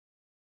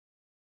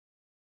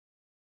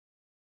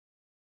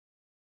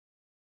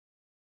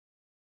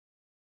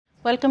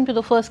Welcome to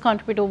the first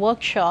contributor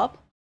workshop.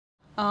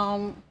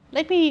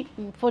 Let me,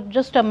 for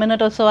just a minute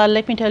or so,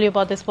 let me tell you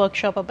about this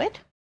workshop a bit.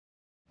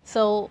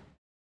 So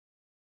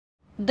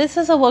this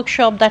is a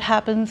workshop that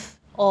happens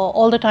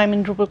all the time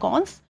in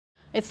DrupalCons.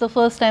 It's the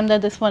first time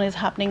that this one is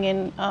happening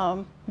in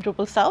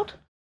DrupalSouth.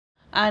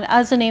 And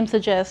as the name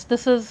suggests,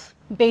 this is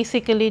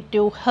basically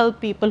to help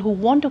people who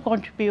want to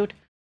contribute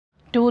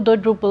to the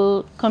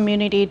Drupal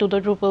community, to the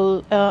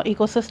Drupal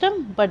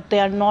ecosystem, but they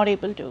are not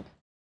able to.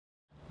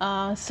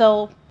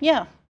 So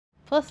yeah,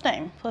 first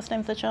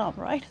time's a charm,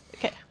 right?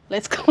 Okay,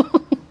 let's go.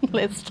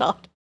 Let's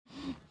start.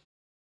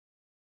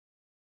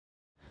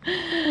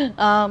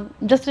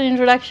 Just an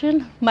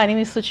introduction. My name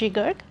is Suchi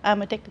Garg.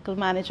 I'm a technical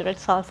manager at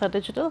Salsa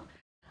Digital.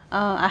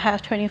 I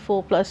have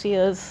 24 plus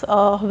years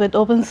with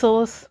open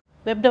source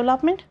web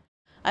development.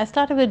 I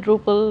started with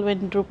Drupal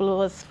when Drupal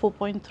was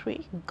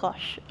 4.3.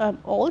 Gosh, I'm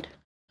old.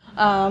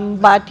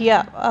 But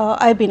yeah,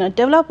 I've been a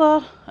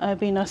developer. I've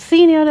been a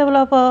senior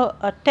developer,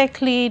 a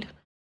tech lead,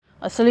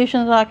 a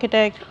solutions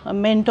architect, a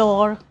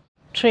mentor,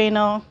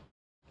 trainer,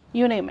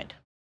 you name it,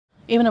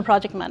 even a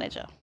project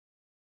manager.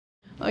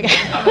 Okay.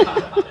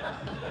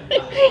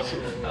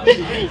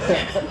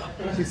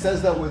 She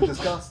says that with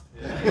disgust.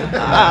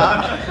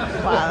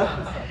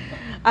 Wow.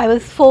 I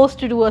was forced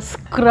to do a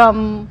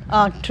Scrum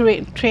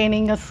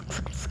training, a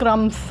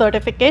Scrum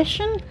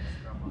certification.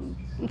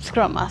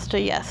 Scrum Master,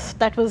 yes.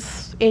 That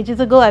was ages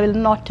ago. I will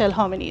not tell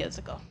how many years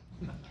ago.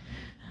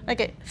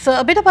 Okay, so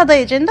a bit about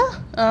the agenda.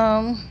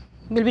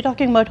 We'll be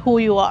talking about who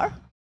you are,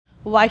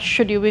 why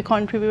should you be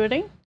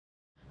contributing,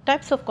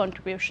 types of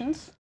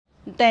contributions.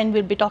 Then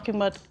we'll be talking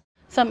about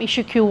some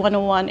issue queue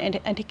 101 and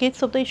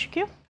etiquettes of the issue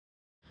queue.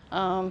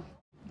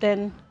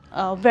 Then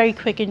a very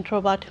quick intro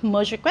about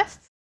merge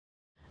requests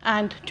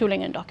and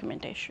tooling and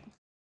documentation.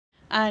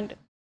 And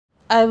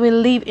I will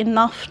leave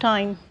enough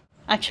time.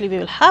 Actually, we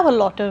will have a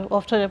lot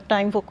of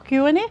time for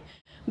Q&A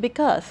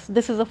because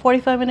this is a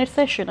 45-minute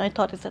session. I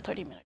thought it's a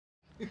 30-minute.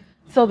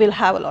 So we'll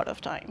have a lot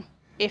of time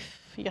if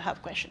you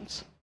have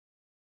questions.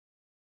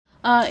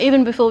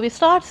 Even before we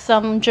start,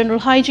 some general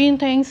hygiene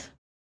things.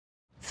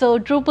 So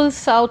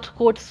DrupalSouth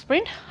Code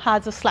Sprint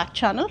has a Slack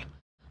channel.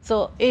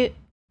 So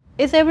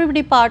is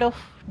everybody part of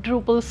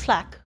Drupal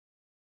Slack?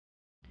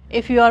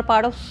 If you are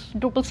part of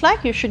Drupal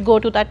Slack, you should go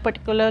to that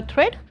particular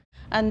thread,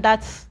 and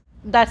that's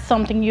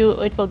something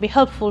it will be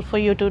helpful for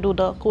you to do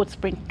the code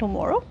sprint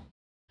tomorrow.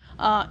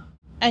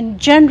 And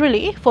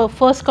generally, for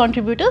first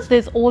contributors,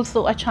 there's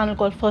also a channel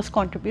called First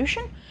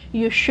Contribution.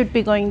 You should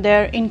be going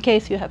there in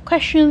case you have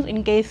questions,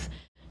 in case,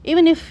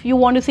 even if you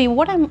want to see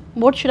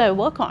what should I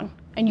work on,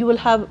 and you will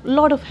have a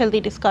lot of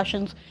healthy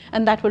discussions,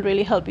 and that will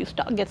really help you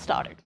get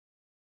started.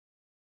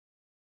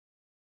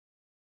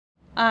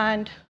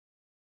 And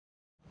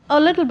a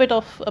little bit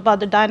about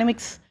the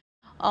dynamics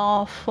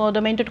of the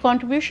mentored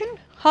contribution.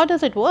 How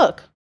does it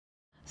work?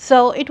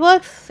 So it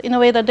works in a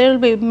way that there will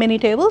be many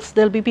tables.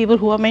 There will be people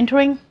who are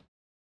mentoring.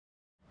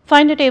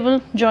 Find a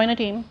table, join a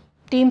team.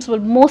 Teams will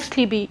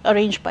mostly be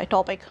arranged by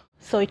topic.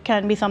 So it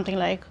can be something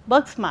like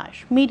bug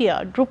smash,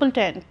 media, Drupal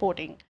 10,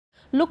 porting.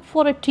 Look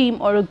for a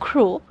team or a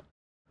group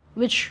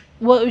which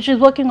is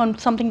working on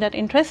something that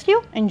interests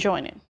you and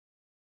join in.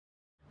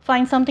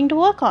 Find something to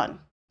work on.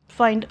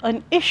 Find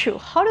an issue.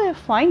 How do I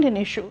find an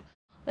issue?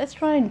 Let's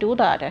try and do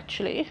that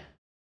actually.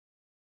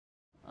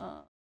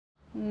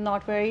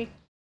 Not very.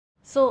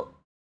 So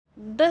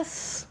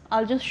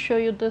I'll just show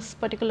you this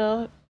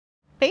particular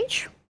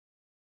page.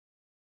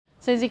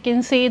 So as you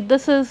can see,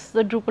 this is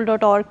the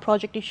Drupal.org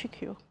project issue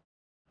queue,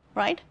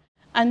 right?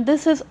 And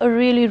this is a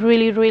really,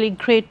 really, really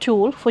great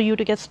tool for you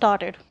to get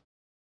started.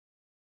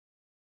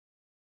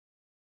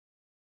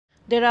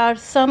 There are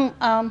some,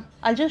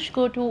 I'll just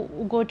go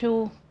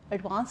to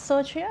advanced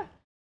search here.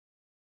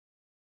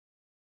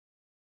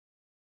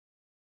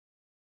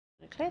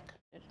 Click,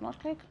 did it not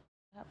click?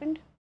 What happened?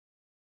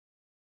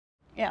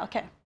 Yeah,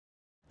 okay.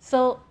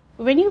 So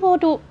when you go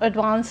to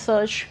advanced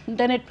search,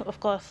 then it, of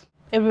course,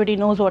 everybody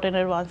knows what an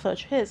advanced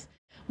search is.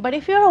 But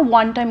if you're a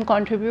one-time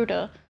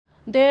contributor,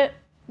 the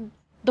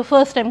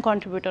first-time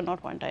contributor,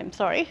 not one-time,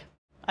 sorry.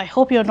 I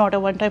hope you're not a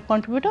one-time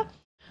contributor.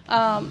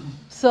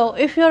 So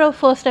if you're a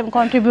first-time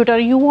contributor,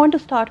 you want to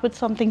start with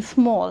something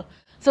small.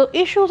 So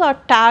issues are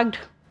tagged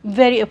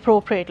very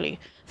appropriately.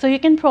 So you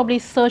can probably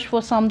search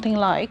for something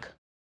like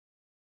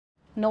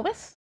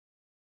novice,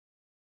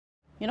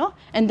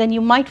 and then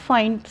you might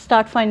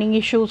start finding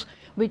issues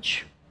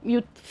which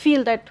you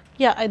feel that,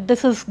 yeah,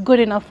 this is good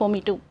enough for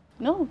me to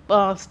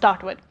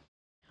start with.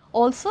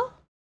 Also,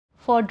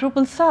 for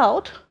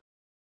DrupalSouth,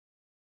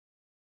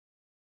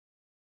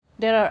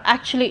 there are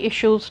actually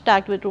issues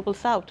tagged with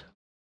DrupalSouth.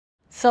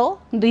 So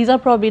these are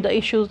probably the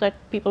issues that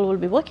people will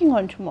be working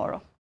on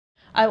tomorrow.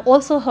 I've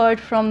also heard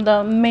from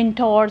the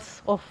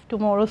mentors of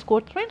tomorrow's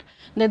code thread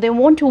that they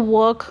want to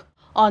work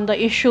on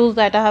the issues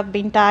that have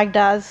been tagged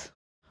as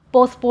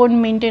postponed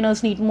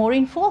maintainers need more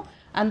info,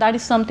 and that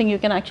is something you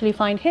can actually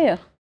find here.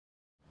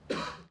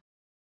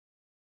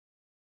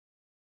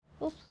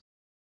 Oops.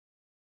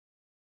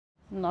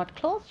 Not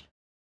closed.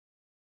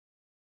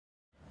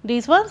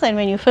 These ones, and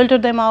when you filter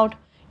them out,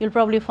 you'll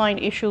probably find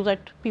issues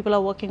that people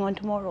are working on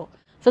tomorrow.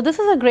 So this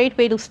is a great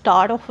way to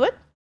start off with.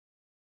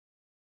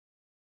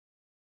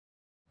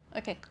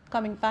 Okay,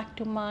 coming back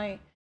to my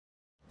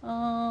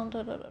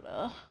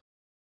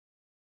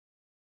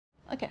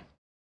okay,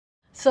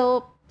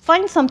 so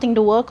find something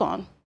to work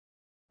on.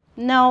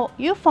 Now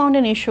you found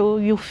an issue,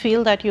 you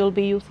feel that you'll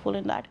be useful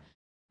in that.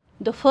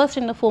 The first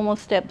and the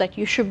foremost step that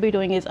you should be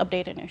doing is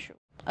update an issue.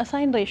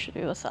 Assign the issue to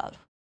yourself.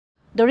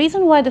 The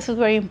reason why this is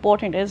very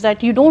important is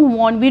that we don't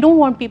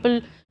want people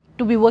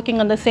to be working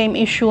on the same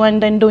issue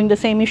and then doing the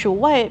same issue.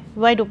 Why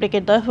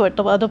duplicate the effort?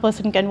 The other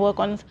person can work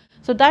on.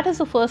 So that is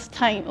the first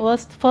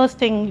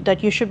thing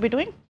that you should be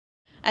doing.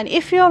 And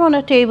if you're on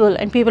a table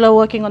and people are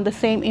working on the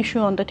same issue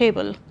on the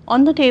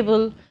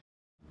table,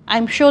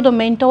 I'm sure the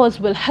mentors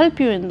will help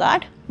you in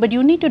that, but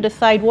you need to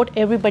decide what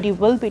everybody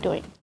will be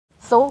doing.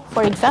 So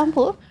for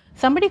example,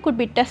 somebody could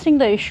be testing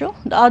the issue,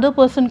 the other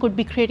person could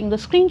be creating the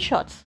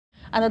screenshots,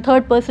 and the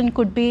third person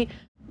could be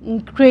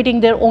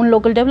creating their own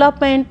local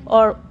development,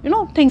 or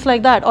things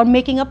like that, or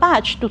making a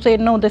patch to say,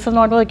 no, this is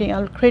not working,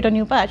 I'll create a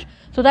new patch.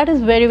 So that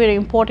is very, very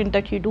important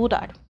that you do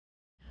that.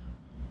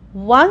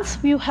 Once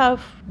you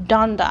have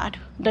done that,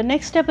 the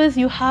next step is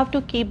you have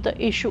to keep the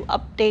issue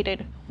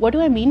updated. What do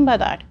I mean by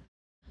that?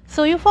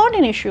 So you found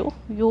an issue,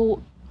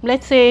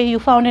 let's say you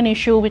found an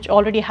issue which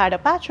already had a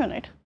patch on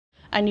it,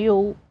 and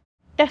you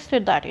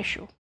tested that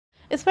issue.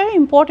 It's very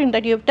important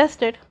that you have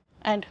tested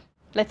and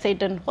let's say it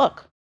didn't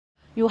work.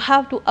 You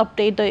have to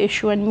update the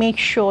issue and make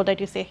sure that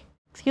you say,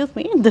 excuse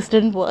me, this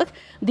didn't work.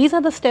 These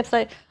are the steps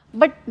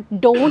but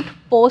don't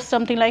post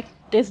something like,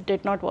 this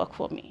did not work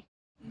for me.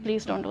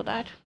 Please don't do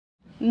that.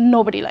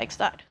 Nobody likes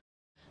that.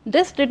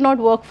 This did not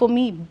work for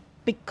me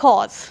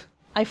because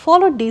I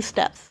followed these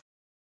steps.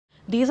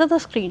 These are the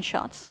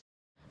screenshots.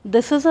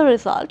 This is the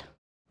result.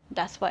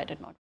 That's why I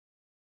did not.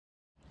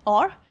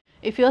 Or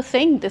if you're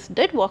saying this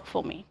did work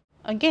for me,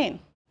 again,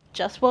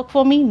 just work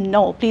for me?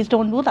 No, please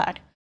don't do that.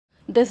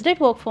 This did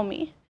work for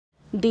me.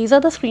 These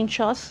are the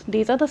screenshots.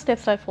 These are the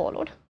steps I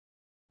followed.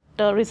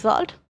 The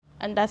result,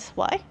 and that's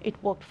why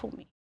it worked for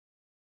me.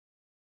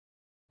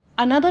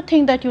 Another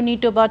thing that you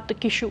need to about the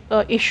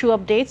issue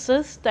updates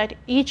is that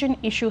each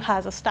issue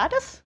has a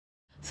status.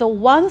 So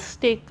once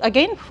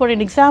again, for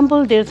an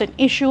example, there's an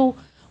issue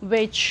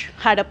which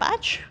had a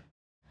patch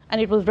and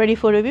it was ready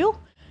for review.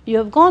 You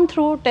have gone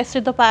through,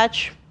 tested the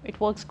patch, it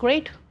works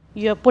great.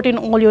 You have put in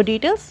all your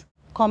details,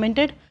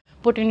 commented,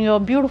 put in your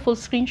beautiful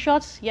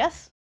screenshots,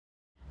 yes.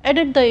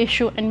 Edit the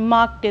issue and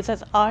mark this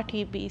as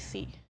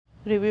RTBC,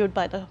 reviewed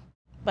by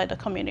the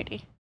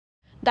community.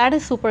 That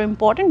is super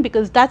important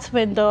because that's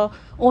when the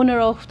owner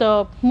of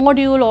the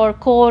module or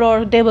core,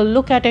 or they will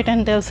look at it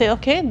and they'll say,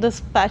 okay,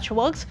 this patch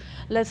works,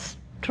 let's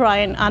try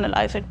and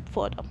analyze it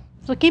further.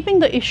 So keeping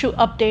the issue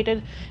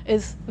updated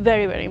is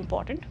very, very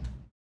important.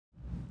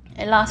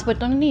 And last but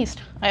not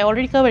least, I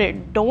already covered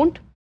it, don't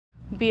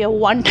be a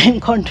one-time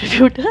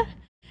contributor.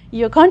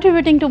 You're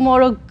contributing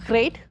tomorrow,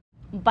 great,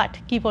 but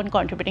keep on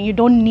contributing. You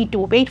don't need to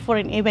wait for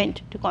an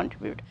event to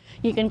contribute.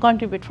 You can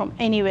contribute from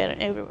anywhere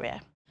and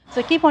everywhere.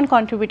 So keep on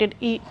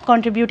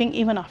contributing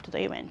even after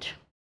the event.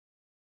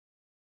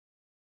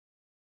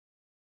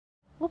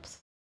 Oops,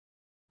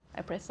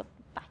 I pressed the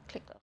back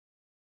clicker.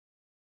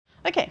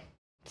 Okay,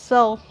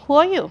 so who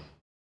are you?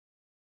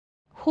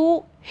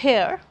 Who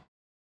here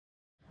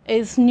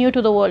is new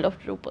to the world of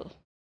Drupal?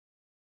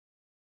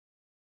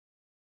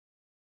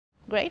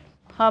 Great.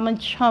 How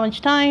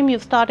much time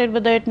you've started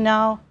with it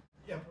now?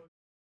 Yeah.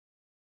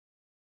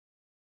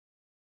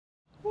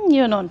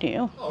 You're not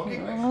new. Oh,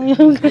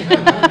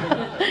 okay,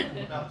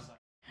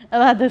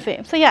 About the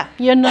same. So yeah,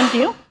 you're not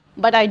new,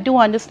 but I do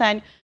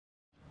understand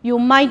you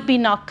might be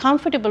now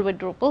comfortable with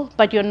Drupal,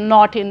 but you're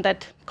not in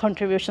that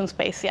contribution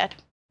space yet.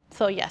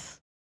 So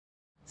yes.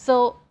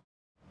 So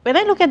when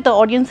I look at the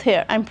audience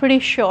here, I'm pretty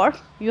sure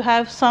you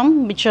have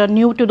some which are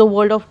new to the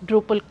world of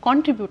Drupal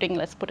contributing,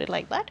 let's put it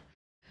like that.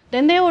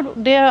 Then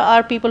there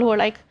are people who are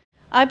like,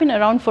 I've been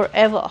around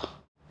forever.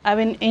 I've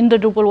been in the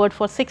Drupal world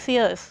for 6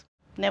 years,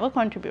 never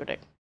contributed.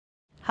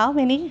 How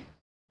many?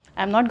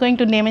 I'm not going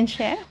to name and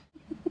share.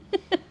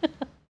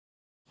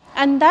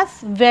 And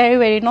that's very,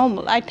 very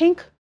normal. I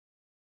think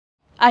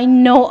I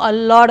know a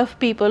lot of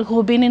people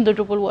who've been in the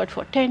Drupal world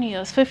for 10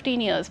 years,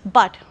 15 years,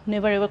 but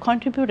never ever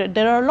contributed.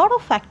 There are a lot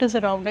of factors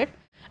around it,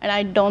 and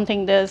I don't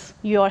think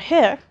you're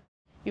here,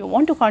 you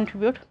want to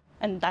contribute,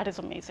 and that is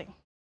amazing.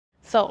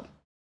 So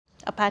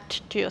a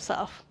pat to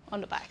yourself on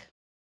the back.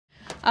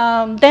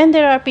 Then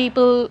there are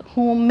people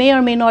who may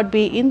or may not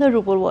be in the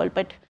Drupal world,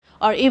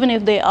 or even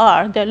if they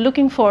are, they're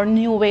looking for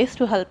new ways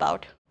to help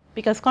out.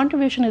 Because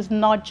contribution is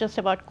not just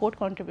about code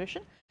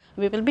contribution.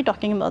 We will be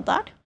talking about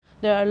that.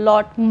 There are a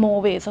lot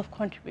more ways of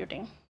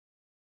contributing.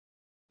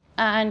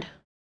 And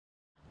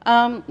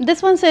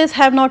this one says,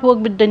 have not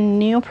worked with the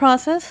new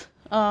process.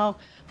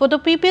 For the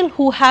people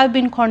who have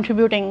been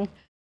contributing,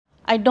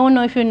 I don't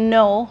know if you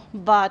know,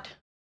 but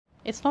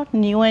it's not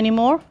new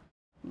anymore.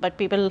 But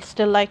people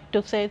still like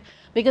to say,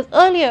 because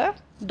earlier,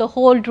 the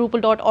whole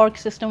Drupal.org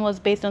system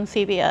was based on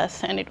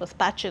CVS, and it was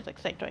patches,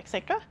 etc.,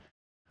 etc.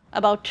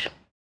 About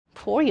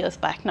 4 years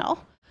back now,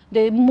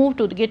 they moved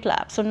to the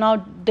GitLab. So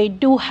now they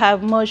do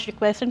have merge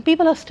requests, and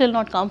people are still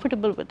not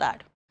comfortable with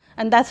that.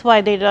 And that's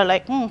why they are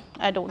like,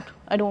 I don't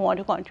want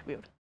to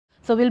contribute.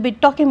 So we'll be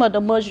talking about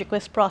the merge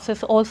request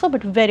process also,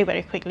 but very,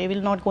 very quickly.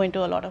 We'll not go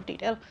into a lot of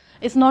detail.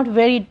 It's not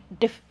very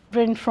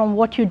different from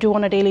what you do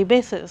on a daily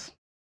basis.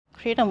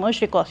 Create a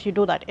merge request, you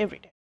do that every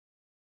day.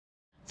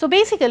 So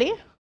basically,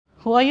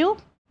 who are you?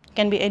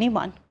 Can be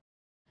anyone.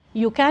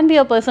 You can be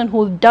a person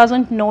who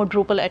doesn't know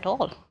Drupal at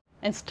all,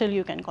 and still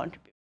you can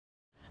contribute.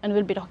 And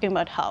we'll be talking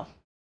about how.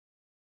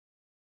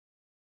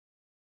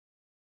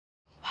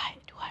 Why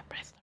do I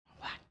press the wrong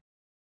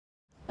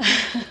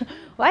one?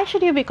 Why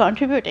should you be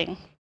contributing?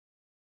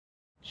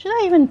 Should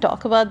I even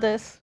talk about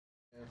this?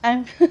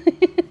 I'm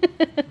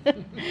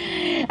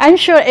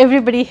sure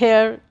everybody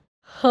here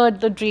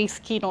heard the Dries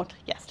keynote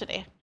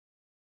yesterday.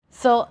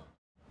 So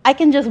I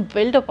can just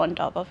build up on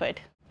top of it.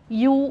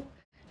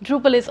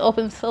 Drupal is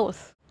open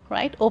source,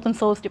 right? Open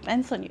source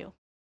depends on you.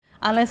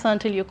 Unless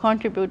until you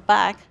contribute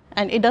back,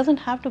 and it doesn't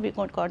have to be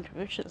good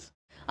contributions.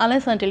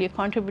 Unless until you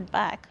contribute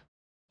back,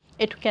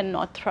 it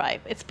cannot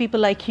thrive. It's people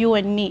like you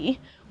and me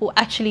who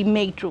actually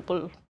make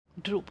Drupal,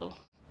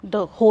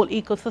 the whole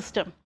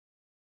ecosystem.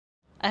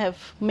 I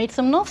have made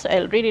some notes,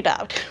 I'll read it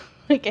out.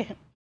 Okay.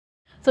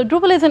 So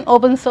Drupal is an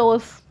open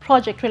source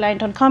project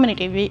reliant on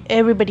community.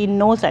 Everybody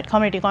knows that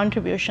community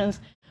contributions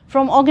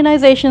from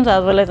organizations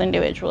as well as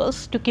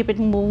individuals to keep it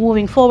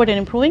moving forward and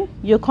improving.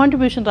 Your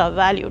contributions are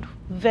valued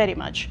very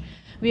much.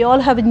 We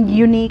all have a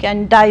unique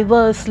and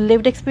diverse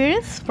lived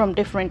experience from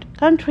different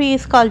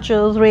countries,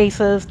 cultures,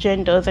 races,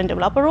 genders, and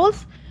developer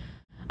roles.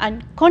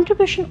 And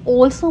contribution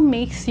also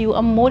makes you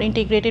a more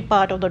integrated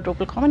part of the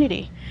Drupal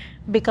community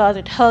because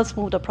it helps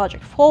move the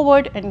project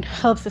forward and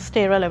helps it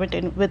stay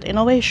relevant with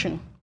innovation.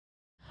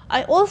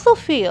 I also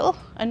feel,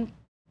 and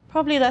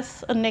probably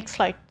that's a next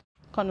slide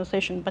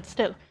conversation, but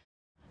still,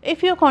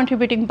 if you're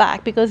contributing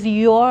back because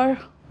you're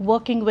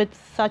working with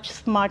such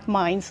smart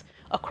minds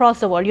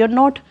across the world, you're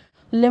not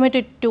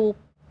limited to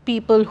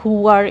people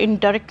who are in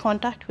direct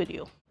contact with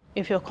you.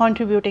 If you're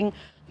contributing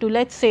to,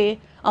 let's say,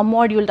 a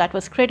module that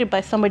was created by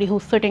somebody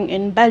who's sitting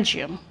in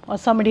Belgium or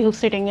somebody who's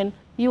sitting in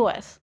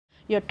US,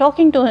 you're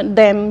talking to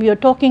them,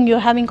 you're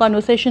having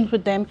conversations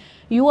with them,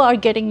 you are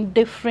getting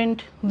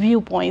different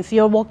viewpoints,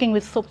 you're working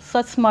with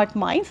such smart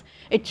minds,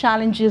 it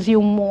challenges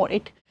you more,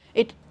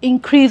 it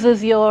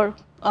increases your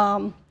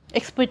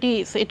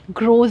expertise, it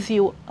grows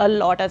you a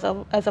lot as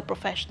a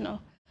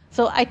professional.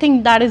 So I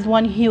think that is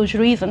one huge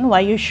reason why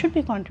you should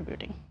be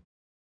contributing.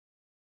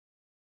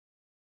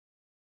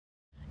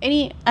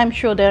 I'm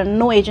sure there are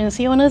no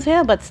agency owners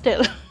here, but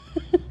still,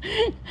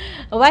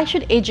 why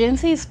should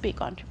agencies be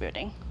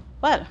contributing?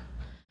 Well,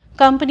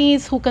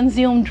 companies who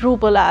consume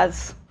Drupal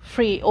as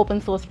free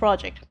open source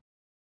project,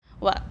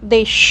 well,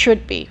 they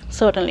should be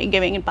certainly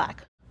giving it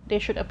back. They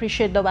should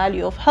appreciate the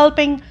value of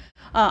helping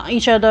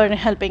each other and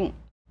helping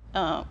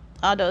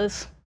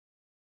others.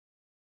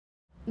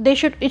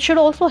 It should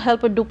also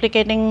help with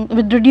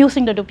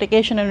reducing the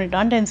duplication and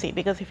redundancy,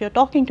 because if you're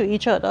talking to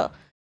each other,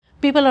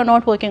 people are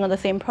not working on the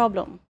same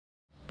problem.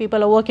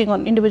 People are working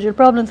on individual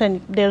problems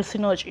and there's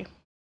synergy.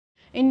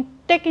 In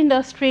tech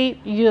industry,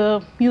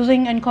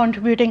 using and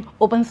contributing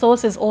open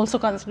source is also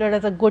considered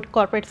as a good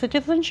corporate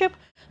citizenship.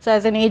 So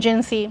as an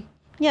agency,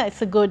 yeah,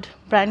 it's a good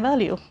brand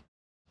value.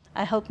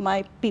 I help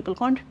my people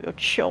contribute,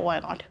 sure, why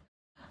not?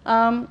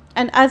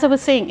 And as I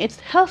was saying, it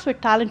helps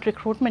with talent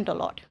recruitment a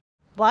lot.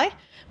 Why?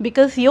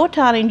 Because your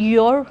talent,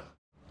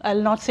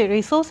 I'll not say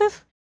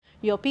resources,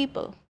 your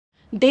people,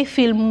 they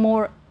feel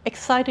more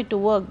excited to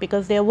work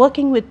because they're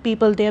working with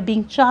people, they're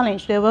being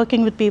challenged, they're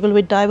working with people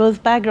with diverse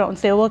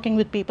backgrounds, they're working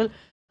with people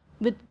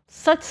with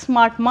such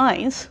smart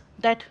minds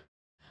that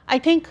I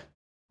think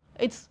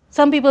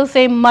some people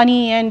say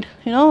money and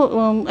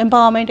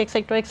empowerment,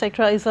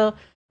 etc., is a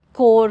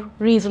core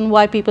reason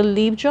why people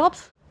leave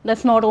jobs.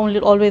 That's not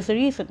always the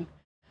reason.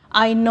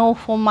 I know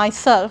for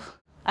myself,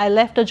 I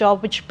left a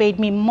job which paid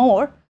me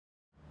more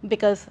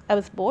because I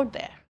was bored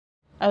there.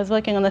 I was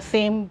working on the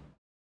same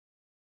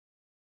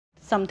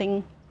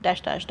something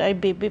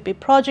 --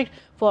 project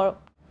for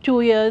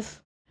 2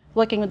 years,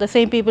 working with the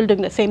same people,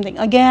 doing the same thing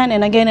again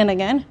and again and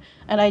again,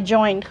 and I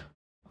joined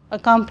a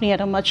company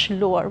at a much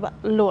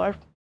lower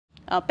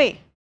pay.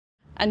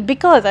 And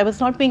because I was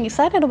not being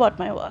excited about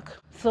my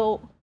work.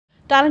 So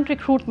talent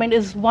recruitment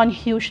is one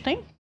huge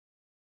thing.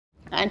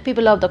 And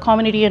people love the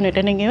community and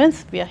attending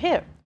events. We are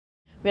here.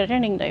 We are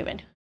attending the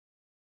event.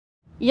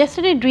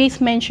 Yesterday,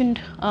 Dries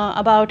mentioned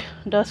about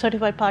the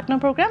Certified Partner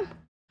Program.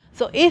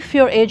 So if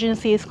your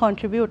agency is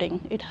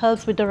contributing, it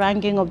helps with the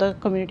ranking of the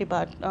community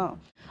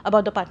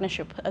about the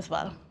partnership as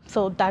well.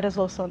 So that is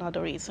also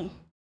another reason.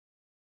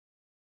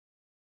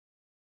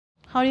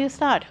 How do you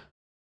start?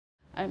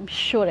 I'm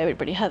sure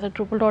everybody has a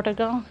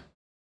Drupal.account.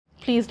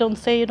 Please don't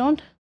say you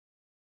don't.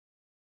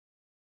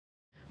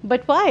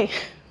 But why?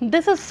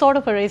 This is sort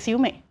of a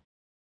resume.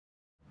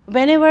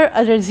 Whenever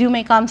a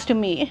resume comes to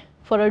me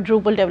for a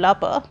Drupal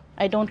developer,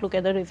 I don't look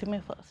at the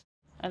resume first.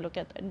 I look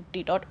at the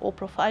D.O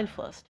profile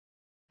first.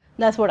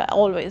 That's what I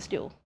always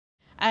do.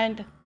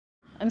 And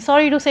I'm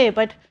sorry to say,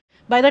 but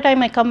by the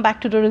time I come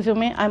back to the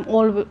resume, I'm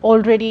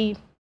already,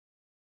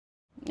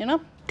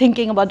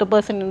 thinking about the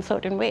person in a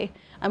certain way.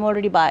 I'm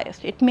already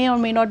biased. It may or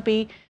may not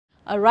be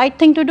a right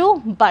thing to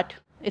do, but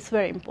it's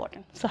very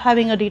important. So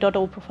having a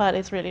D.O profile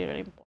is really, really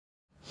important.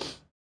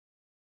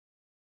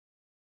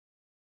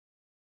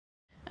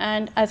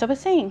 And as I was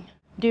saying,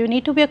 do you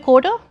need to be a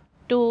coder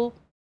to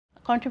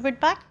contribute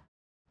back?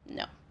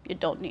 No, you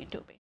don't need to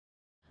be.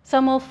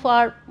 Some of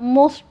our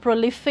most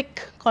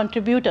prolific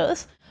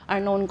contributors are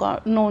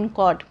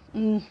non-code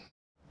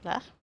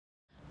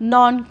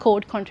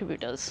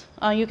contributors.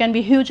 You can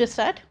be huge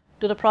asset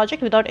to the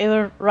project without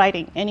ever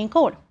writing any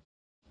code.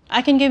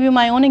 I can give you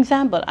my own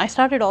example. I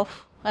started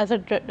off as a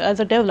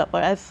developer,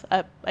 as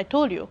I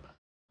told you,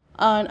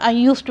 and I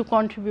used to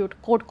contribute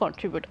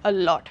a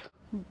lot,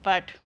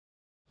 but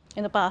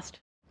in the past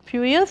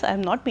few years, I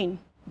have not been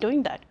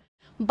doing that.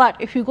 But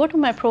if you go to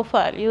my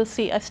profile, you'll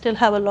see I still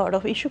have a lot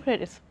of issue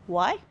credits.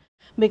 Why?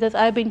 Because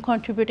I've been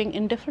contributing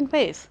in different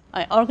ways.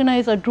 I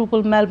organize a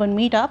Drupal Melbourne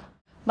meetup.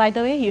 By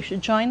the way, you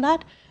should join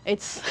that.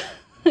 It's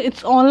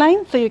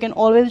online, so you can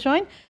always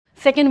join.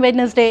 Second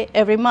Wednesday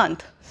every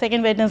month,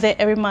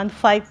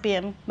 5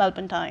 p.m.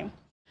 Melbourne time.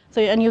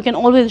 So, and you can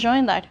always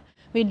join that.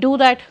 We do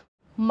that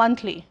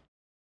monthly.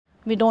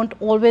 We don't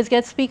always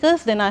get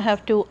speakers. Then I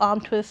have to arm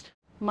twist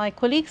my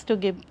colleagues to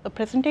give a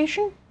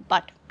presentation,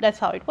 but that's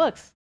how it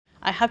works.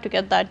 I have to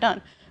get that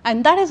done.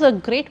 And that is a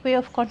great way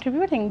of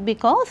contributing,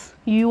 because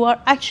you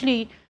are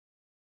actually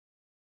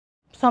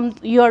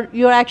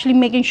you're actually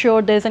making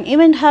sure there's an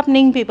event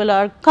happening, people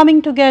are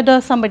coming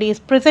together, somebody is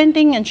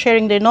presenting and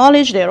sharing their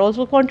knowledge, they're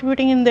also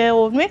contributing in their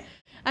own way.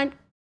 And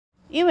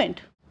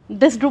event,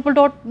 this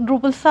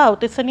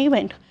DrupalSouth, it's an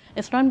event.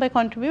 It's run by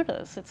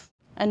contributors.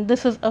 And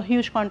this is a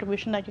huge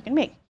contribution that you can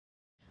make.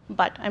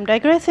 But I'm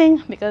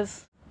digressing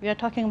because we are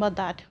talking about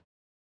that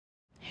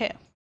here.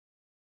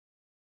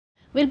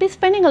 We'll be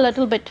spending a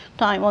little bit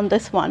time on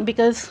this one,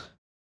 because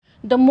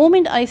the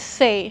moment I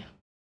say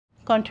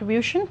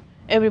contribution,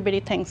 everybody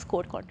thinks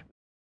code contribution.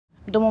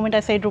 The moment I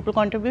say Drupal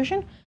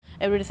contribution,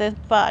 everybody says,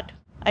 but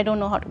I don't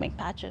know how to make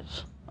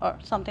patches or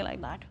something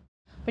like that.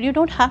 But you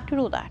don't have to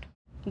do that.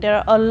 There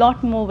are a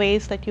lot more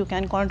ways that you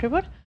can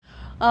contribute.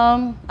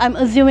 I'm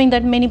assuming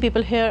that many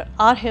people here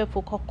are here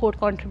for code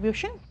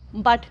contribution,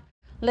 but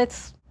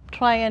let's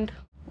try and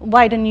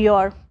widen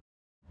your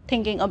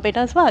thinking a bit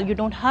as well. You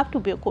don't have to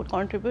be a code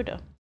contributor.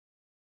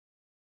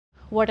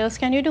 What else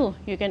can you do?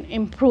 You can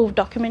improve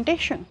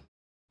documentation.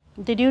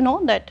 Did you know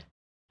that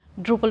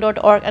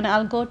Drupal.org, and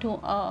I'll go to,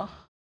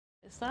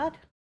 is that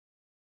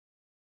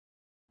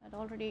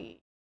already,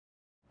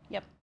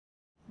 yep,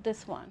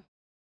 this one.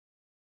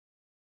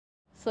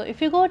 So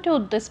if you go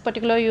to this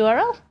particular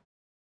URL,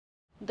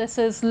 this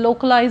is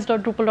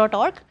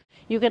localized.drupal.org.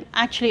 You can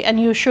actually, and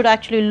you should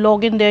actually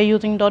log in there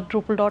using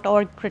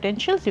 .drupal.org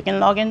credentials. You can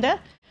log in there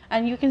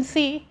and you can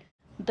see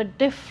the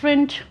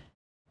different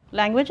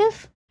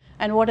languages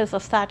and what is the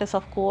status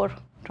of core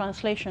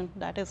translation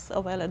that is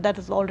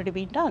already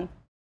been done.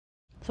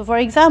 So for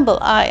example,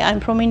 I'm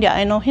from India,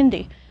 I know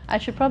Hindi. I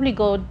should probably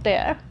go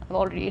there. I've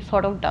already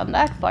sort of done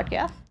that, but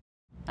yeah,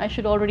 I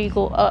should actually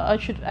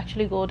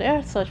go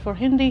there, search for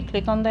Hindi,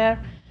 click on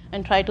there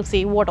and try to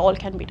see what all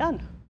can be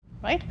done,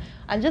 right?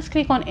 I'll just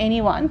click on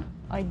any one.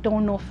 I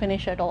don't know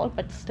Finnish at all,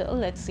 but still,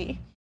 let's see.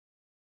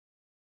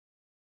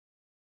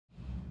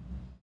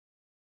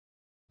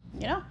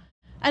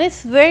 And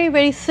it's very,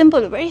 very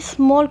simple, very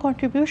small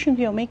contributions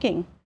you're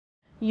making.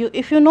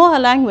 If you know a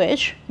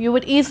language, you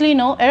would easily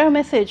know error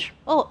message.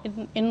 Oh,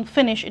 in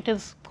Finnish, it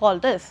is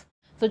called this.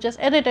 So just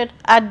edit it,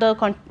 add the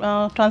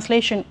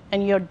translation,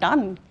 and you're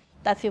done.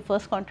 That's your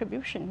first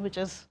contribution, which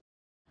is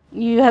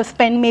you have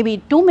spent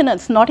maybe 2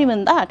 minutes, not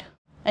even that,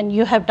 and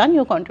you have done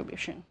your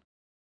contribution.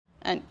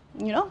 And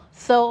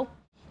so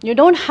you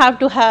don't have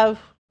to have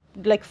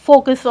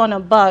focus on a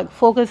bug,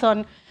 focus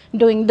on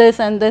doing this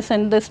and this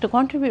and this to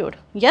contribute.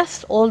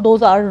 Yes, all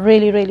those are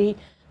really, really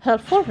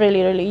helpful,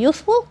 really, really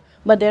useful,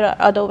 but there are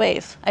other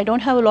ways. I don't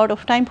have a lot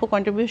of time for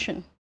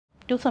contribution.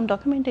 Do some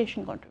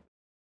documentation contribution.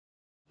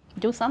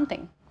 Do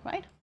something,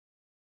 right?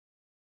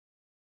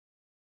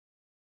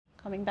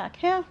 Coming back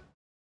here,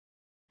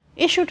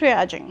 issue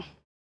triaging.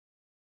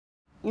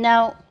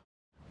 Now,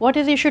 what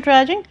is issue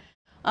triaging?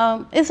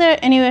 Is there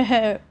anywhere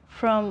here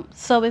from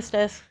service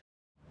desk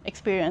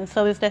experience,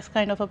 service desk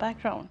kind of a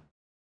background?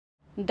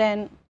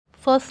 Then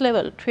first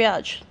level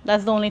triage,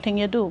 that's the only thing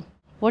you do.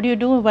 What do you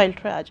do while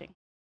triaging?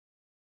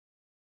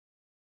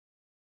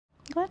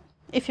 Go ahead,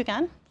 if you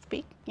can,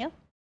 speak, yeah.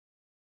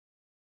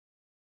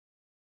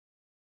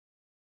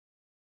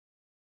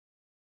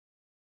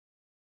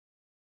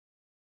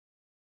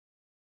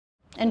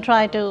 And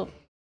try to,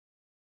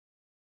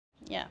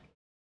 yeah.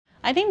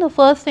 I think the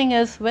first thing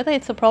is whether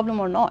it's a problem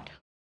or not,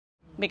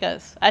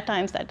 because at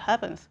times that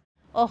happens.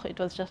 Oh, it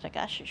was just a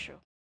cache issue.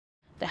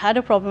 They had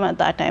a problem at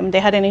that time, they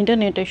had an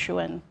internet issue,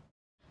 and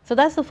so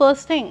that's the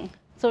first thing.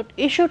 So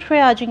issue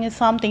triaging is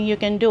something you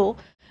can do.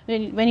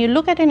 When you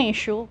look at an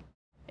issue,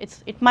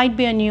 it might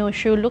be a new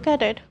issue, look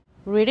at it,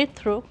 read it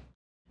through,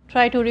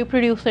 try to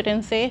reproduce it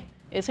and say,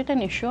 Is it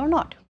an issue or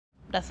not?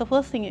 That's the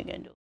first thing you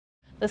can do.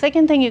 The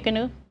second thing you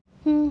can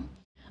do,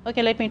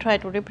 okay, let me try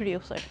to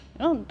reproduce it.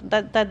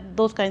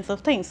 Those kinds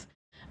of things.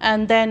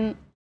 And then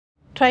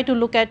try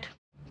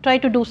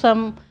to do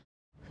some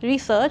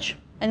research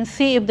and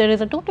see if there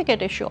is a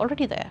duplicate issue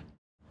already there.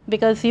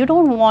 Because you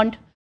don't want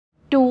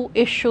two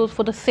issues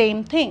for the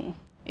same thing.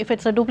 If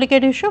it's a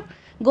duplicate issue,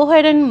 go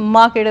ahead and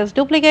mark it as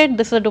duplicate.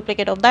 This is a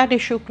duplicate of that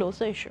issue, close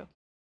the issue.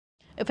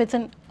 If it's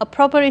a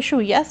proper issue,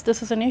 yes,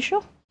 this is an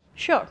issue,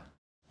 sure.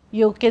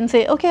 You can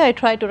say, okay, I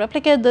tried to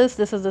replicate this,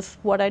 this is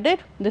what I did,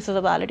 this is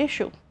a valid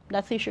issue.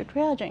 That's issue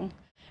triaging.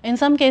 In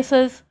some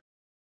cases,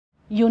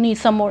 you need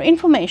some more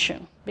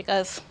information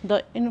because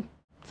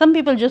some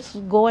people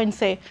just go and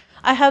say,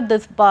 I have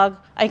this bug,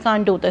 I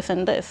can't do this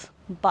and this,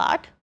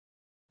 but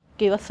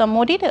give us some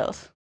more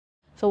details.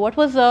 So what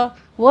was the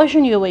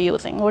version you were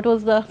using?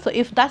 So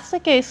if that's the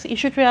case,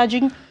 issue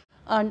triaging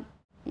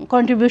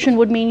contribution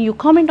would mean you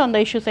comment on the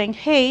issue saying,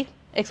 hey,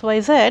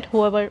 XYZ,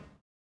 whoever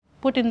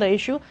put in the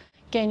issue,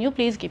 can you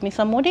please give me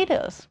some more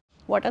details?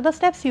 What are the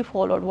steps you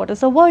followed? What is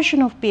the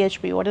version of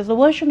PHP? What is the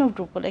version of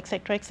Drupal,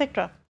 etc.,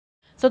 etc.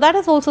 So that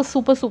is also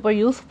super, super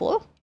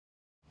useful.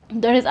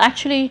 There is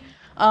actually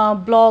a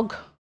blog.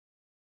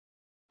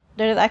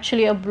 There is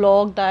actually a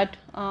blog that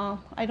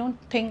I don't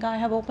think I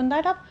have opened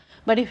that up.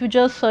 But if you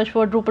just search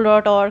for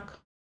Drupal.org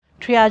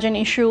triage an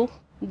issue,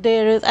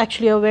 there is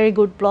actually a very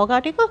good blog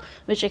article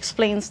which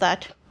explains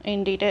that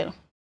in detail.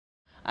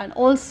 And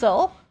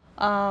also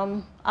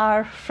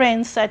our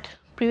friends at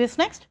Previous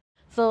Next.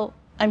 So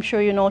I'm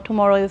sure you know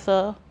tomorrow is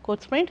a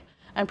code sprint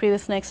and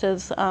Previous Next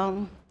is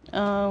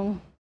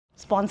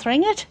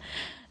sponsoring it.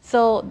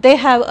 So they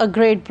have a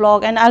great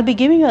blog, and I'll be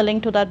giving you a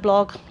link to that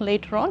blog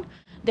later on.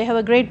 They have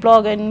a great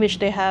blog in which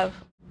they have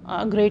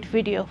a great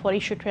video for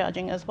issue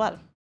triaging as well.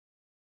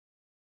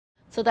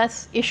 So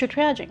that's issue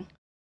triaging.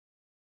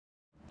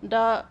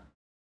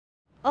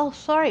 Oh,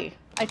 sorry,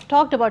 I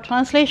talked about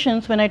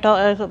translations when I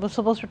was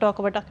supposed to talk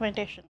about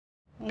documentation.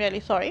 Really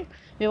sorry.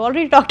 We've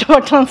already talked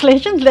about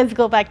translations. Let's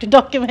go back to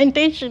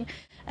documentation.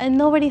 And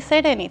nobody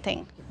said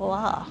anything.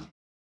 Wow.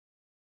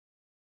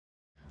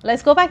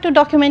 Let's go back to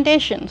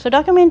documentation. So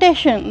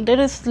documentation, there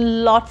is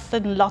lots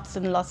and lots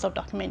and lots of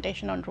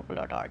documentation on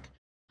Drupal.org.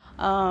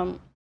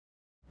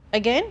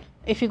 Again,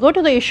 if you go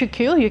to the issue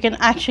queue, you can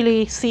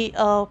actually see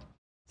a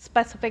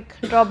specific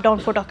drop down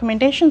for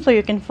documentation. So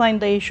you can find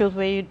the issues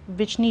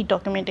which need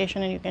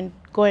documentation, and you can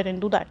go ahead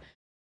and do that.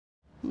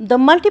 The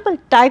multiple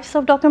types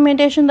of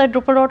documentation that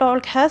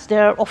Drupal.org has,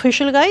 there are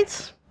official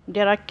guides,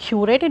 there are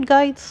curated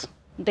guides,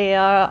 there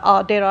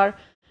are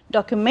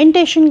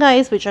documentation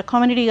guides which are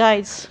community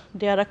guides,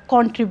 there are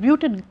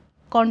contribution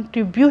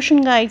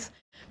guides,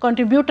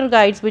 contributor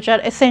guides which are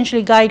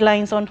essentially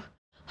guidelines on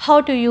how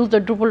to use the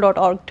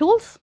Drupal.org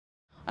tools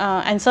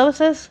and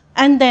services,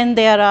 and then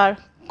there are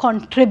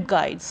contrib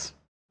guides.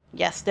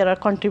 Yes, there are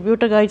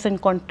contributor guides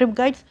and contrib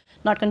guides.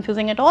 Not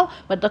confusing at all,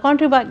 but the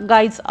contrib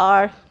guides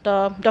are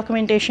the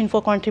documentation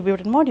for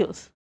contributed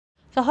modules.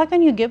 So how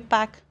can you give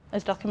back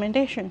as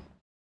documentation?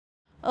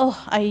 Oh,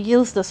 I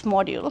use this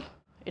module.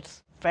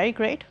 It's very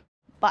great,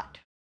 but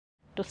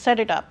to set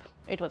it up,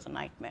 it was a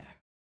nightmare.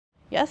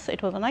 Yes,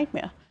 it was a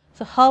nightmare.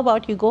 So how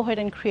about you go ahead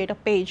and create a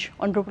page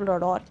on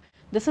Drupal.org.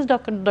 This is the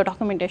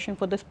documentation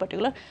for this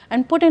particular,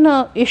 and put in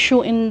an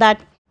issue in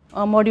that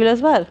module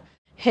as well.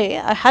 Hey,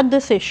 I had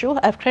this issue,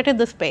 I've created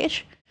this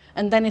page,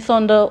 and then it's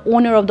on the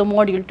owner of the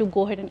module to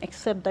go ahead and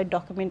accept that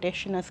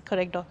documentation as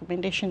correct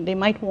documentation. They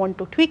might want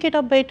to tweak it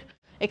a bit,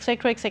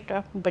 etc.,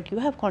 etc., but you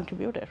have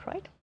contributed,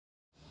 right?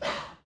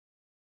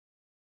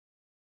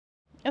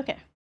 Okay.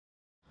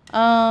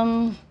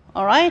 All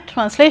right,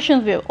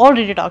 translations we have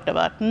already talked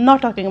about,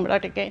 not talking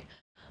about it again.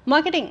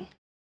 Marketing.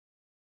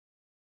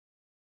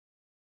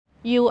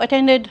 You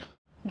attended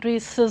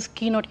Dries'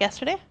 keynote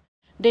yesterday.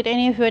 Did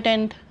any of you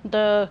attend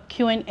the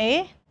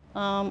Q&A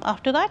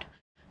after that?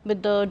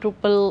 With the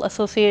Drupal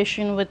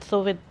association with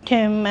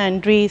Tim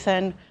and Dries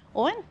and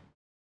Owen?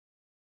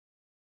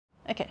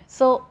 Okay,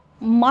 so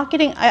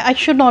marketing, I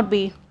should not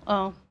be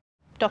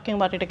talking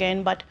about it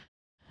again, but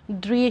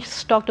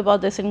Dries talked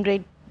about this in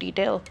great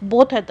detail,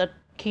 both at the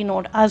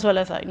keynote as well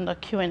as in the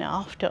Q&A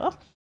after.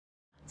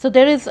 So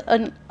there is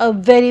a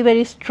very,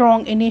 very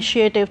strong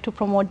initiative to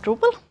promote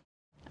Drupal,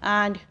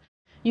 and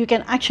you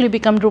can actually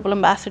become Drupal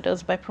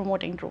ambassadors by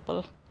promoting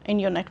Drupal in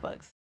your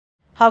networks.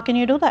 How can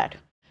you do that?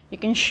 You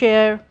can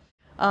share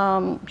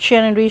and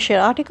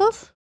reshare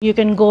articles. You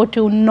can go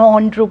to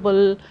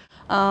non-Drupal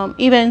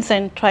events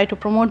and try to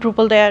promote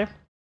Drupal there.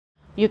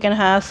 You can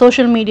have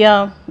social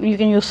media. You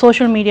can use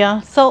social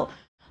media. So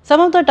some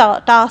of the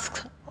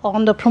tasks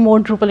on the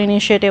Promote Drupal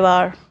initiative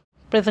are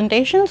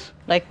presentations,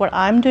 like what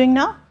I'm doing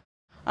now.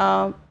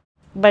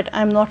 But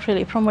I'm not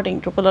really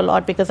promoting Drupal a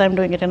lot because I'm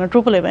doing it in a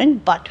Drupal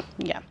event. But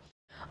yeah,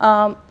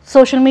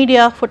 social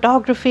media,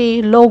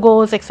 photography,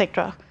 logos,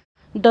 etc.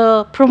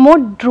 The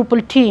Promote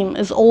Drupal team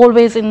is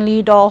always in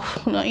need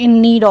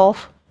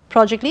of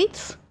project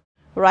leads,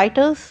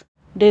 writers,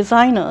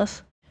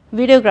 designers,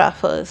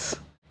 videographers,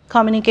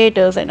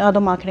 communicators, and other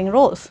marketing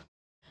roles.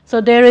 So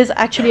there is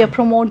actually a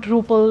promote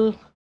Drupal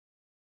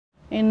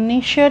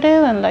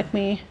initiative, and let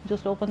me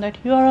just open that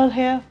URL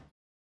here.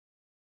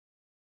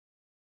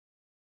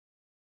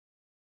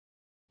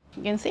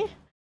 You can see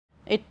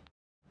it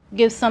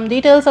gives some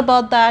details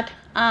about that,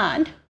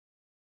 and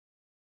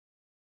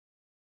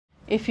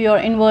if you are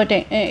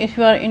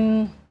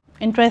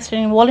interested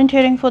in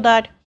volunteering for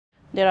that,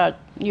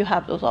 you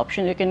have those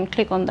options. You can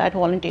click on that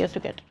volunteers to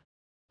get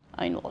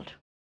involved.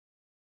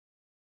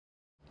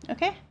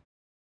 Okay,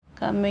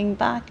 coming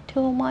back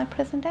to my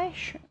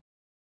presentation.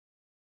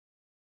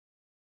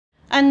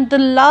 And the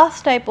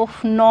last type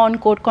of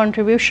non-code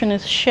contribution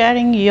is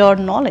sharing your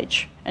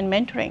knowledge and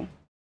mentoring.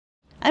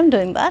 I'm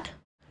doing that,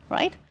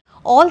 right?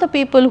 All the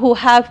people who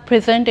have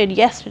presented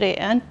yesterday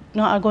and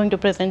are going to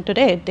present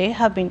today, they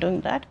have been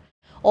doing that.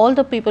 All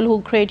the people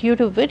who create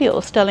YouTube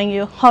videos telling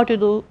you how to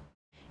do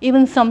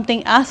even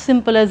something as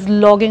simple as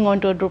logging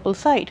onto a Drupal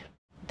site,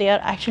 they are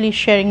actually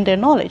sharing their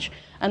knowledge,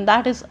 and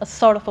that is a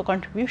sort of a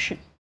contribution.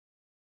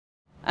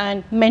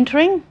 And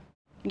mentoring,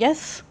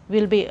 yes,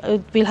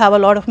 we'll have a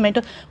lot of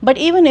mentors, but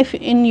even if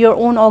in your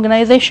own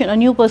organization a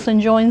new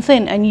person joins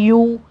in and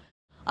you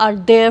are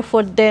there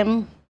for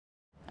them,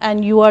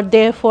 and you are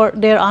there for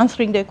their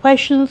answering their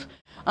questions,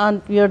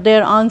 and you're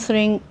there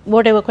answering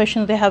whatever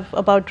questions they have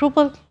about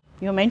Drupal,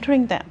 you're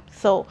mentoring them.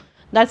 So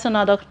that's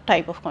another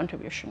type of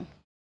contribution.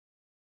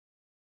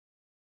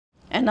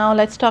 And now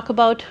let's talk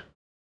about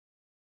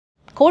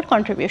code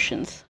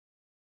contributions.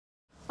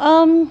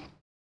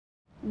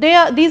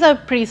 These are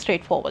pretty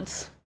straightforward.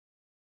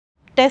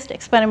 Test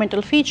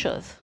experimental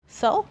features.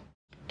 So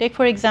take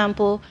for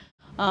example,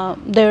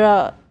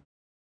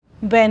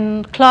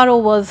 when Claro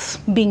was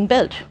being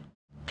built,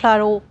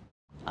 Claro,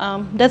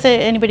 does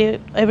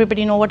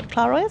everybody know what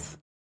Claro is?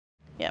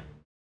 Yeah,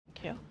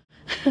 thank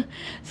you.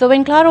 So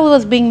when Claro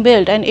was being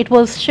built and it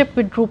was shipped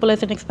with Drupal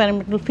as an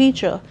experimental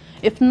feature,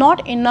 if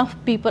not enough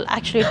people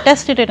actually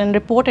tested it and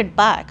reported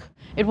back,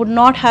 it would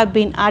not have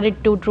been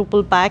added to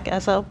Drupal back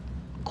as a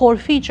core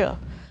feature.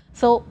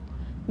 So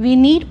we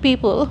need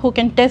people who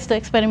can test the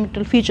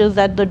experimental features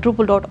that the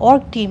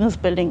Drupal.org team is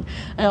building,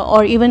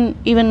 or even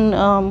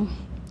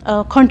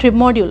a contrib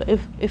module.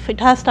 If it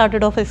has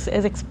started off as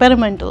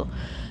experimental,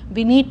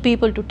 we need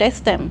people to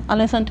test them.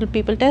 Unless until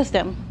people test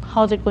them,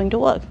 how's it going to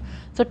work?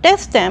 So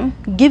test them,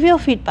 give your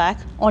feedback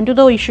onto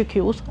the issue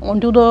queues,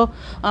 onto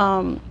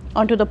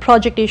the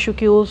project issue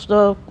queues,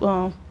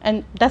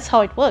 and that's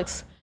how it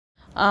works.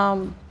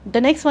 The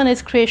next one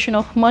is creation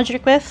of merge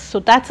requests. So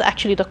that's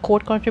actually the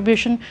code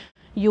contribution.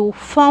 You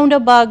found a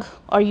bug,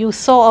 or you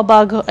saw a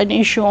bug, an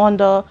issue on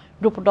the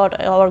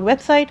Drupal.org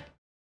website,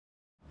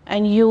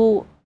 and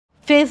you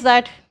face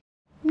that.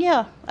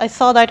 Yeah, I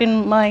saw that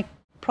in my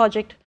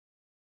project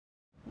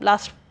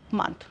last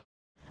month,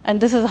 and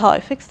this is how I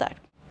fixed that.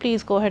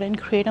 Please go ahead and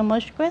create a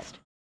merge request,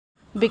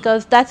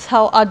 because that's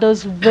how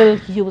others will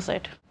use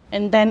it.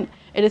 And then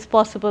it is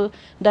possible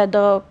that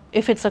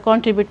if it's a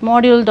contribute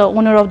module, the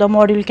owner of the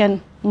module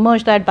can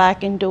merge that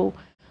back into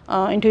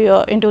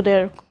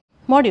their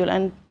module,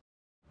 and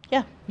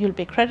yeah, you'll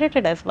be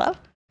credited as well.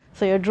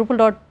 So your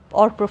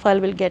Drupal.org profile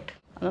will get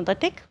another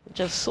tick,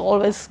 which is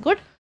always good.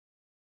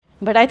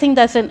 But I think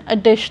that's an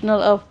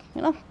additional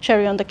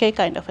cherry on the cake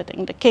kind of a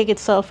thing. The cake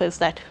itself is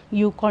that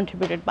you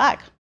contributed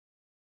back.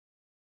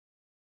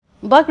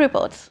 Bug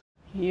reports.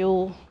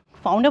 You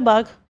found a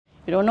bug,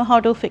 you don't know how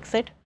to fix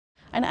it,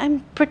 and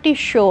I'm pretty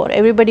sure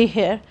everybody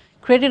here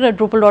created a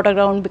Drupal.org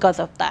account because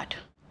of that.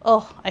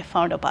 Oh, I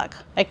found a bug.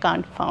 I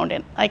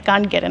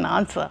can't get an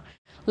answer.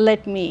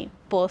 Let me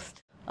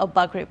post a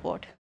bug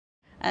report.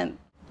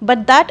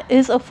 But that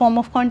is a form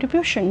of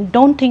contribution.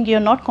 Don't think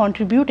you're not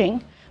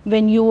contributing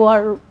when you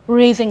are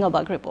raising a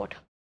bug report,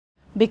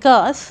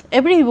 because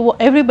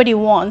everybody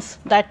wants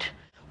that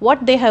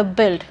what they have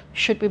built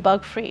should be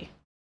bug free.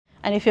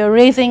 And if you're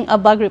raising a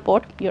bug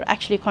report, you're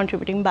actually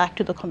contributing back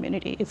to the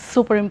community. It's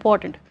super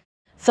important.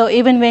 So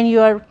even when you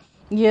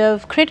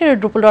have created a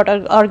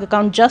Drupal.org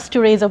account just to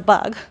raise a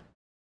bug,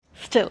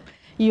 still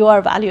you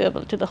are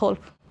valuable to the whole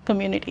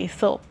community.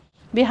 So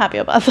be happy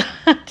about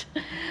that.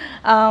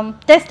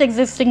 Test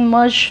existing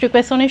merge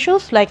requests on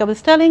issues. Like I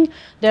was telling,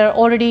 there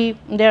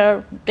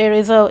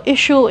is a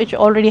issue which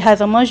already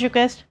has a merge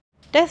request.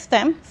 Test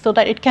them so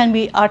that it can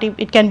be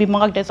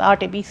marked as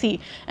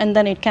RTBC, and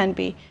then it can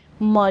be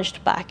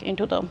merged back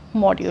into the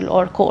module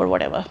or core,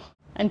 whatever,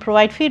 and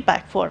provide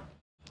feedback for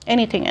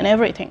anything and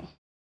everything.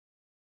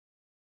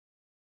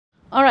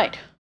 All right,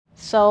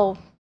 so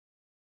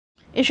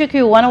issue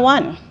queue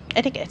 101,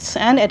 etiquettes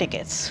and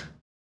etiquettes.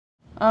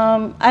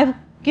 I've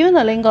given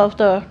a link of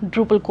the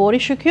Drupal core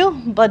issue queue,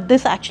 but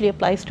this actually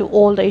applies to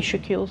all the issue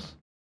queues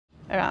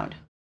around.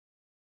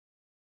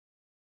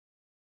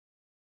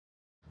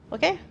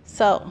 Okay,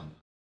 so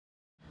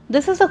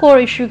this is the core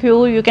issue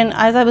queue. You can,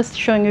 as I was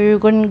showing you, you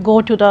can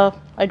go to the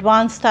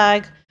advanced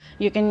tag.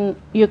 You can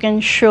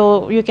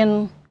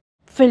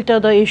filter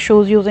the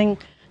issues using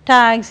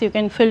tags. You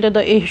can filter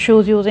the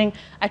issues using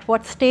at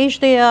what stage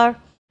they are.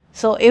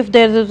 So if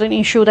there is an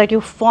issue that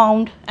you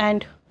found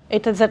and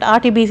it is at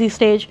RTBC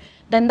stage,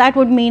 then that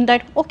would mean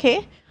that,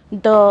 okay,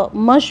 the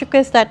merge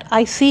request that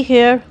I see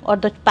here or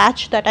the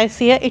patch that I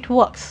see here, it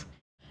works.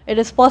 It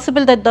is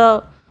possible that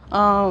the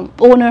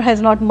owner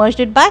has not merged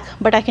it back,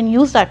 but I can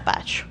use that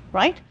patch,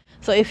 right?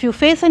 So if you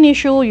face an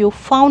issue,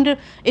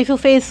 if you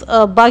face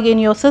a bug in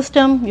your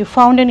system, you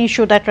found an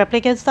issue that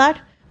replicates that,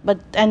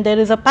 and there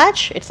is a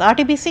patch, it's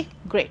RTBC,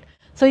 great.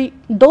 So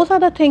those are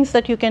the things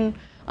that you can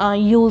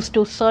use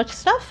to search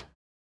stuff.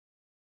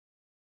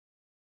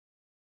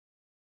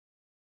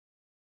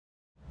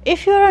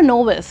 If you're a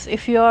novice,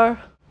 if you're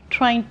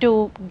trying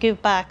to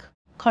give back,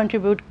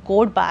 contribute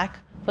code back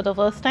for the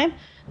first time,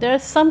 there are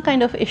some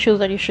kind of issues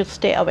that you should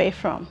stay away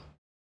from.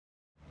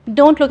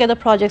 Don't look at the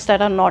projects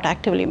that are not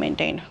actively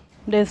maintained.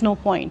 There's no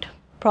point,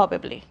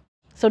 probably.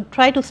 So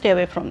try to stay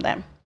away from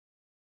them.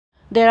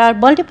 There are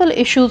multiple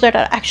issues that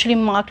are actually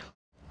marked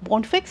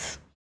won't fix,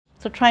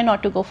 so try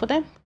not to go for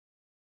them.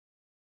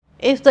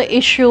 If the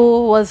issue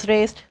was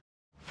raised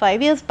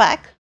 5 years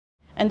back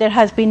and there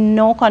has been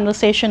no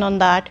conversation on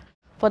that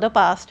for the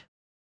past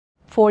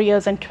 4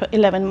 years and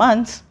 11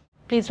 months,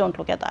 please don't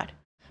look at that,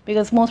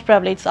 because most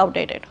probably it's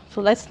outdated.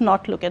 So let's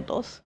not look at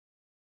those.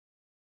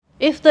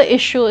 If the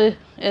issue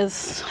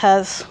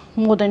has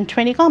more than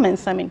 20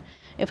 comments, I mean,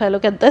 if I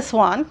look at this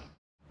one,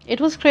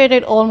 it was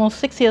created almost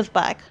 6 years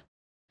back.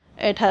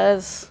 It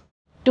has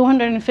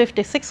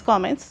 256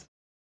 comments.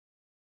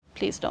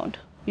 Please don't.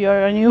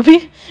 You're a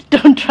newbie.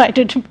 Don't try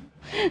to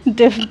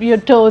dip your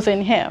toes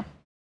in here.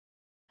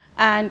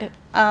 And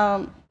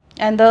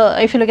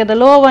if you look at the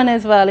lower one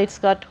as well, it's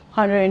got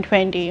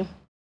 120.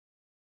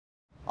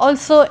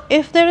 Also,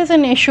 if there is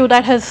an issue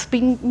that has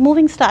been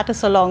moving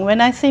status along, when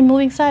I say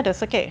moving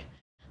status, okay,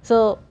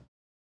 so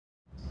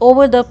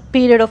over the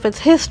period of its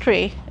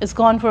history, it's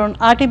gone from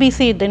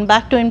RTBC, then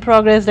back to in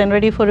progress, then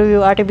ready for review,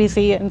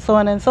 RTBC, and so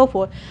on and so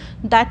forth.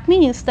 That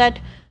means that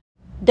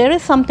there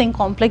is something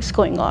complex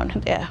going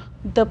on there.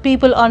 The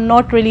people are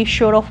not really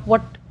sure of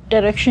what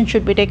direction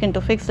should be taken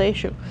to fix the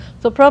issue.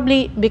 So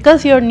probably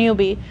because you're a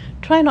newbie,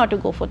 try not to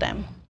go for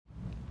them.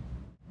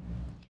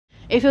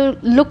 If you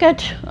look at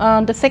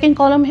the second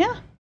column here,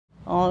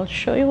 I'll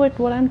show you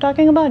what I'm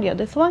talking about. Yeah,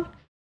 this one.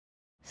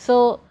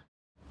 So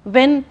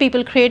when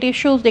people create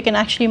issues, they can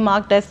actually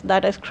mark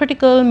that as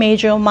critical,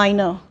 major,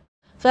 minor.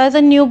 So as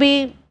a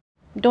newbie,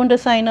 don't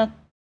assign a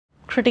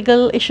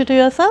critical issue to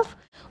yourself.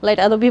 Let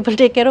other people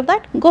take care of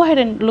that. Go ahead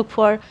and look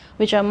for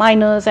which are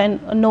minors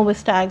and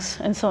novice tags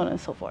and so on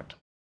and so forth.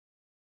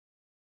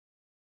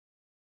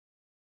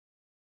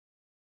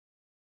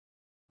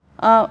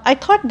 I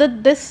thought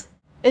that this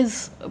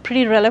is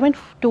pretty relevant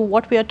to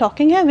what we are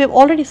talking here. We've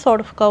already sort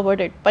of covered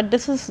it, but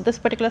this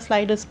particular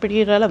slide is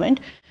pretty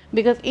relevant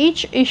because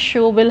each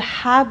issue will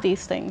have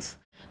these things.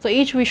 So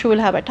each issue will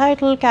have a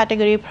title,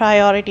 category,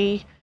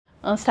 priority,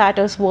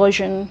 status,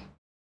 version,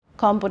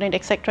 component,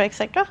 etc.,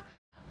 etc.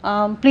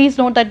 Please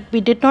note that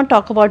we did not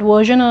talk about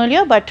version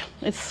earlier, but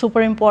it's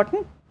super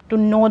important to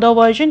know the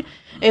version.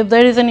 If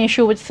there is an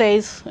issue which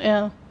says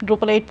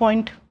Drupal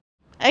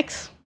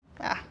 8.x,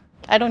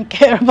 I don't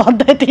care about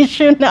that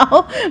issue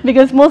now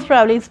because most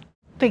probably it's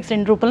fixed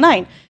in Drupal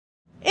 9.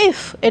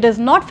 If it is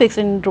not fixed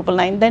in Drupal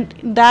 9, then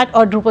that,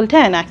 or Drupal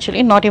 10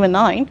 actually, not even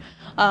 9,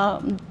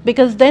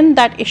 because then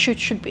that issue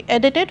should be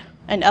edited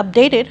and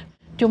updated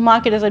to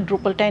mark it as a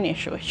Drupal 10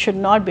 issue. It should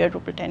not be a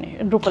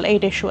Drupal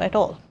 8 issue at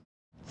all.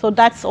 So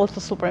that's also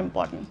super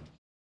important.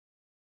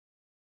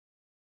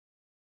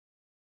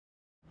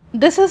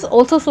 This is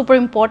also super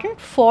important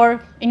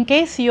for in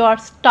case you are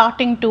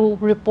starting to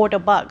report a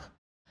bug.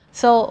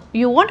 So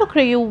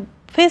you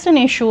face an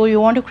issue, you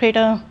want to create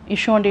an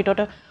issue on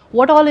DataData.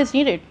 What all is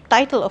needed?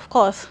 Title, of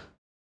course.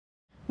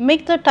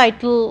 Make the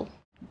title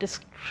it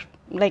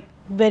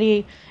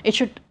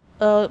should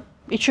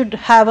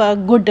have a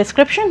good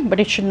description, but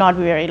it should not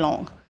be very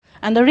long.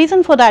 And the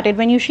reason for that is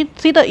when you should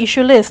see the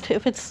issue list,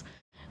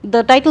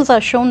 the titles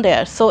are shown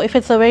there. So if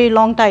it's a very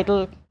long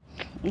title,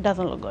 it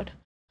doesn't look good.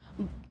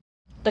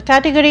 The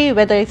category,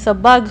 whether it's a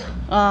bug,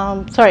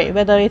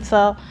 whether it's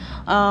a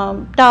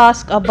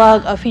task, a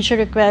bug, a feature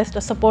request,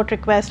 a support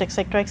request,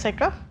 etc.,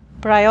 etc.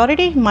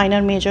 Priority,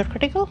 minor, major,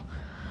 critical.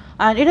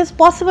 And it is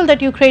possible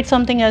that you create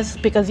something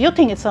because you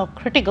think it's a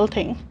critical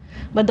thing,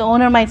 but the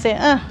owner might say,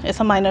 it's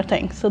a minor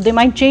thing. So they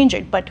might change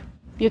it, but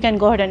you can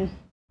go ahead and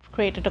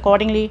create it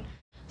accordingly.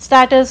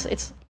 Status,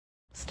 it's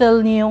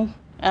still new,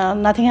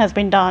 nothing has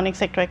been done,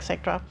 etc.,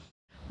 etc.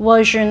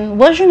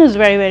 Version is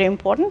very, very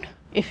important.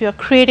 If you're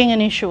creating an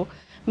issue,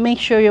 make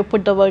sure you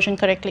put the version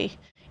correctly.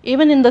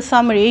 Even in the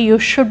summary, you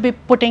should be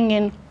putting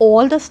in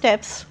all the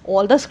steps,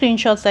 all the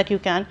screenshots that you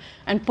can,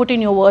 and put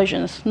in your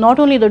versions. Not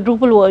only the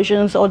Drupal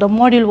versions or the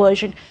module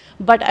version,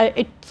 but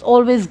it's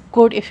always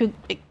good if you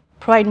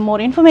provide more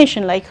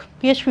information, like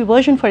PHP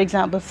version, for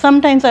example.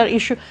 Sometimes the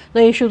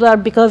issues are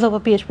because of a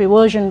PHP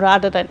version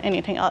rather than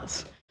anything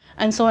else,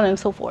 and so on and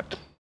so forth.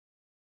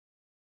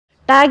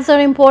 Tags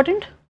are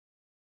important.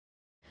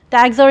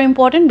 Tags are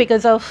important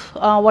because of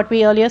what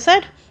we earlier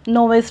said,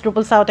 novice,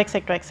 DrupalSouth,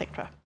 etc.,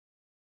 etc.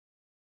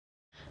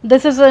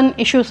 This is an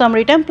issue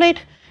summary template.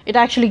 It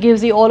actually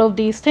gives you all of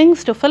these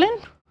things to fill in.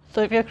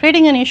 So if you're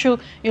creating an issue,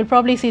 you'll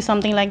probably see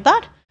something like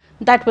that.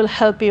 That will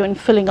help you in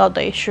filling out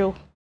the issue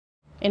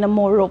in a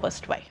more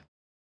robust way.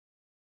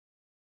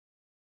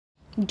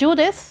 Do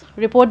this,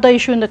 report the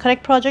issue in the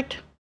correct project,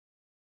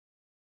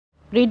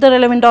 read the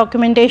relevant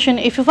documentation.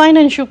 If you find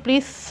an issue,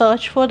 please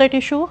search for that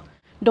issue.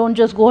 Don't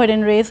just go ahead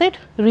and raise it.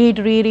 Read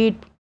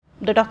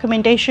the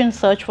documentation,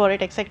 search for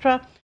it,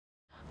 etc.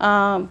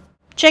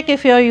 Check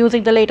if you're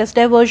using the latest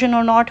dev version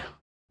or not.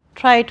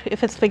 Try it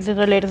if it's fixed in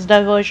the latest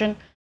dev version.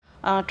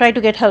 Try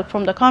to get help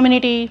from the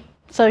community,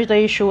 search the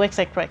issue,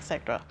 etc.,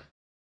 etc.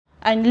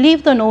 And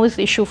leave the novice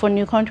issue for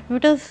new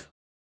contributors.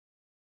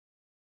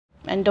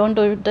 And don't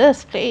do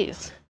this,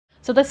 please.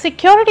 So the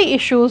security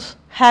issues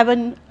have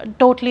a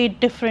totally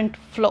different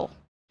flow.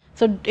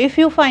 So if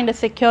you find a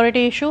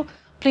security issue,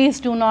 please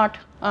do not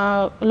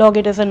log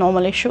it as a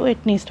normal issue.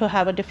 It needs to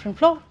have a different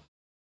flow.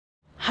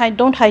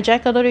 Don't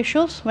hijack other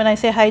issues. When I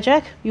say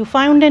hijack, you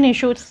found an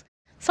issue, it's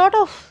sort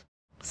of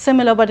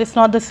similar, but it's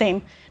not the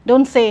same.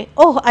 Don't say,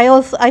 oh,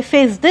 I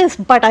faced this,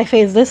 but I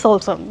faced this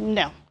also.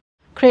 No.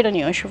 Create a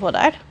new issue for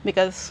that,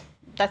 because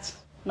that's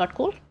not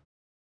cool.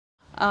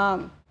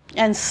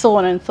 And so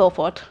on and so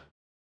forth.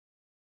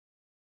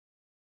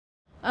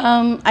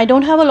 I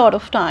don't have a lot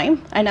of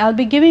time, and I'll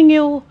be giving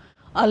you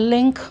a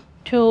link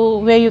to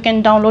where you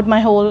can download my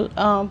whole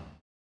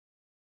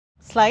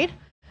slide,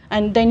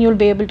 and then you'll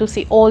be able to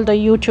see all the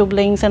YouTube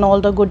links and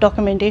all the good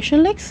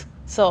documentation links.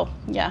 So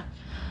yeah,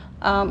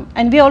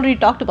 and we already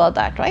talked about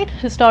that, right?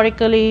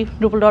 Historically,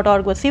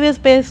 Drupal.org was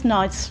CVS based,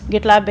 now it's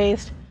GitLab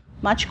based,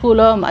 much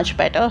cooler, much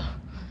better.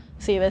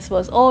 CVS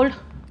was old.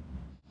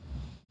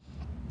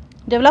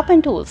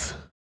 Development tools.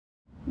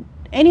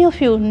 Any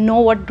of you know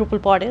what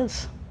DrupalPod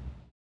is?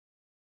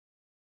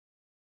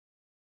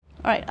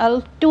 All right,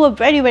 I'll do a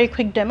very, very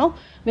quick demo.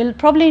 We'll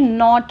probably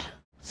not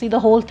see the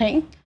whole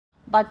thing,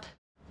 but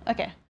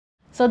okay.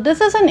 So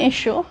this is an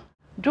issue.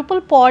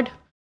 DrupalPod,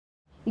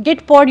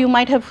 Gitpod, you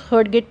might have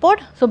heard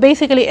Gitpod. So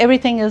basically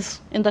everything is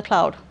in the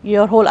cloud.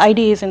 Your whole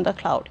ID is in the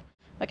cloud.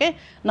 Okay.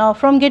 Now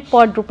from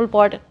Gitpod,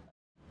 DrupalPod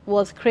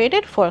was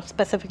created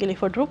specifically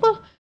for Drupal.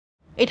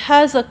 It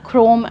has a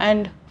Chrome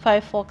and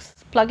Firefox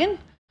plugin.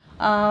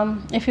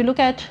 If you look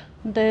at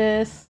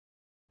this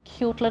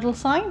cute little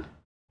sign,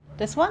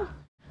 this one,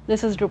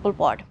 this is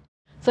DrupalPod.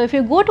 So if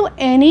you go to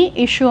any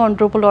issue on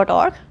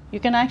Drupal.org, you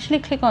can actually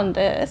click on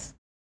this,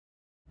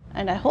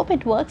 and I hope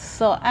it works.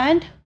 So,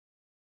 and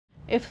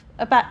if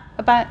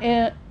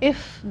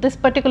this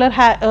particular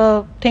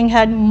thing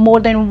had more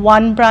than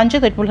one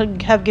branches, it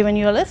would have given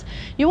you a list.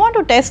 You want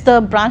to test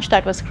the branch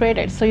that was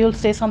created, so you'll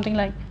say something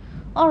like,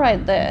 all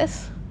right,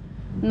 this.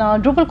 Now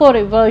Drupal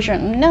core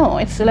version, no,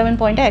 it's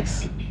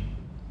 11.x.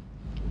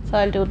 So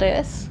I'll do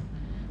this,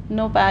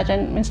 no patch,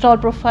 and install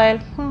profile,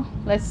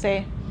 let's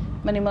say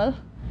minimal,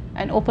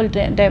 and open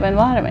dev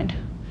environment.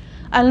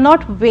 I'll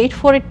not wait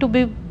for it to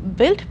be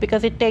built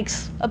because it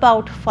takes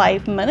about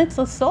 5 minutes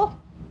or so.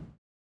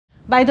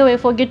 By the way,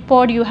 for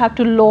Gitpod, you have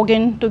to log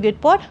in to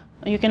Gitpod.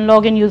 You can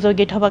log in, use a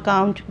GitHub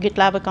account,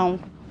 GitLab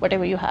account,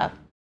 whatever you have.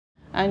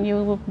 And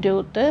you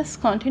do this,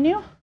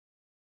 continue.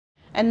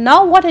 And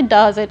now what it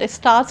does, it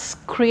starts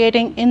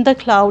creating in the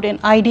cloud an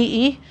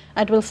IDE,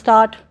 and will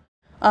start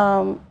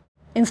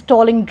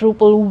installing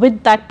Drupal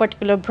with that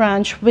particular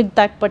branch, with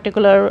that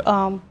particular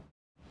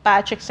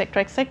patch,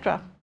 etc.,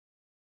 etc.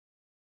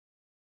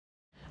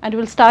 And it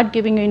will start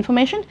giving you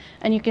information,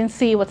 and you can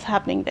see what's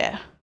happening there.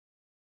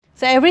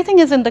 So everything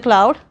is in the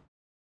cloud.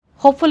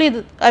 Hopefully,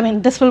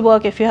 this will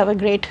work if you have a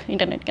great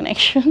internet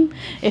connection.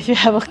 If you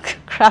have a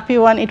crappy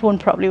one, it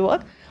won't probably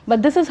work.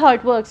 But this is how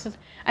it works.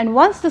 And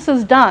once this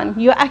is done,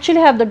 you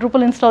actually have the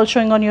Drupal install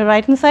showing on your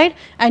right hand side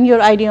and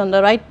your ID on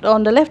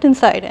the left hand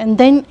side. And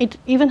then it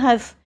even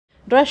has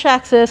Drush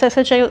access,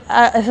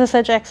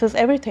 SSH access,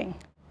 everything.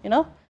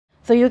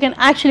 So you can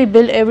actually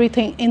build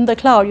everything in the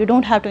cloud. You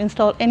don't have to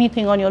install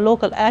anything on your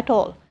local at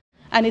all.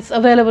 And it's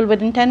available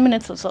within 10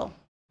 minutes or so.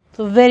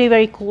 So very,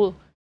 very cool.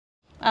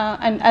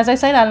 And as I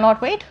said, I'll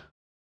not wait.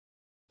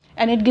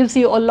 And it gives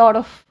you a lot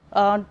of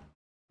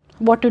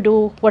what to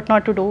do, what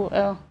not to do,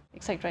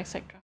 etc.,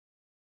 etc.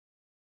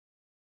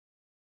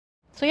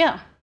 So yeah.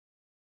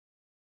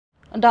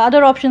 The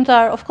other options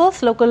are, of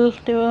course, local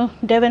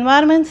dev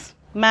environments,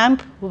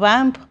 MAMP,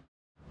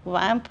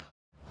 WAMP.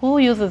 Who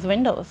uses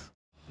Windows?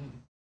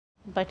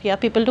 But yeah,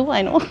 people do,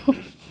 I know.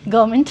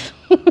 Government.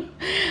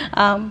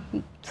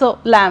 So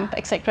LAMP,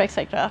 etc.,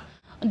 etc.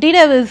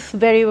 DDEV is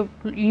very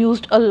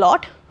used a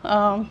lot.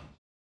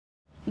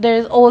 There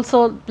is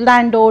also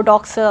Lando,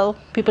 Doxel.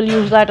 People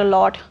use that a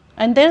lot.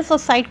 And there is a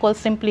site called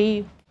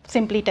Simply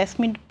Test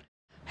Me.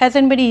 Has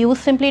anybody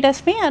used Simply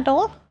Test Me at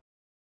all?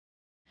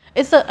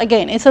 It's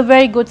a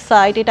very good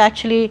site.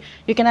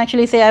 You can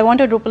actually say, I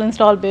want a Drupal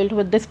install build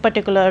with this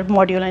particular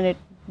module, and it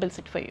builds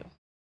it for you.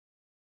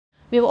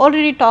 We've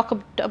already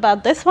talked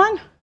about this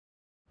one.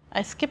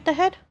 I skipped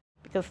ahead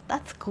because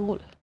that's cool.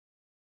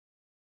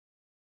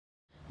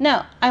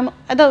 Now, I'm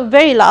at the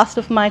very last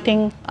of my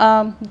thing.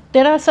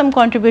 There are some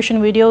contribution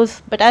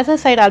videos, but as I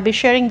said, I'll be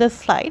sharing the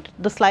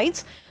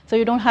slides, so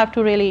you don't have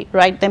to really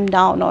write them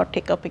down or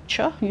take a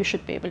picture. You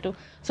should be able to.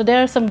 So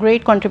there are some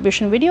great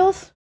contribution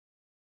videos.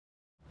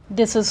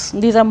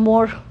 These are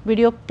more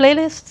video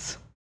playlists,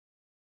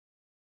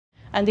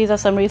 and these are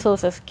some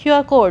resources.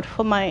 QR code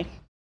for my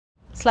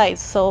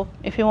slides. So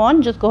if you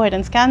want, just go ahead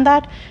and scan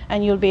that,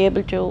 and you'll be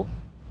able to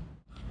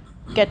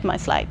get my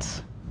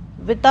slides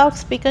without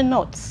speaker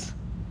notes,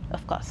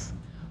 of course.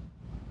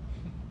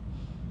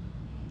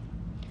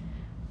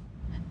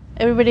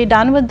 Everybody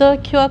done with the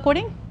QR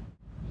coding?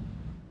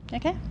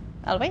 Okay,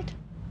 I'll wait.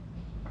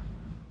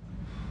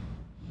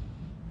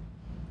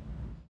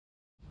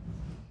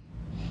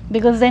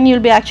 Because then you'll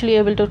be actually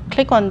able to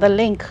click on the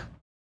link